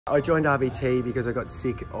I joined RBT because I got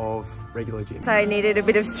sick of regular gym. So I needed a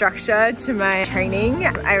bit of structure to my training.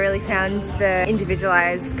 I really found the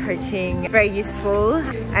individualised coaching very useful,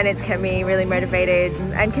 and it's kept me really motivated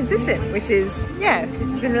and consistent, which has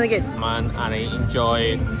been really good. And I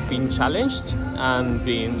enjoy being challenged and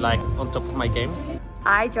being like on top of my game.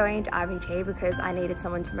 I joined RBT because I needed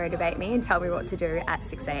someone to motivate me and tell me what to do at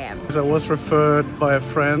 6 a.m. I was referred by a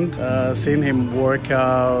friend, seen him work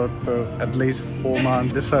out for at least 4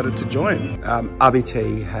 months, decided to join.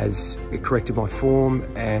 RBT has corrected my form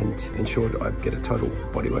and ensured I get a total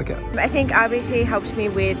body workout. I think RBT helped me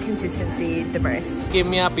with consistency the most. Give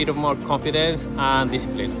me a bit of more confidence and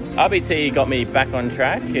discipline. RBT got me back on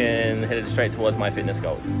track and headed straight towards my fitness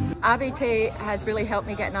goals. RBT has really helped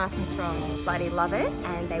me get nice and strong. Bloody love it,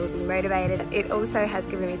 and they would be motivated. It also has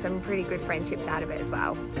given me some pretty good friendships out of it as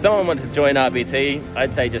well. If someone wanted to join RBT,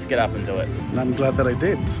 I'd say just get up and do it. And I'm glad that I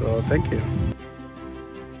did, so thank you.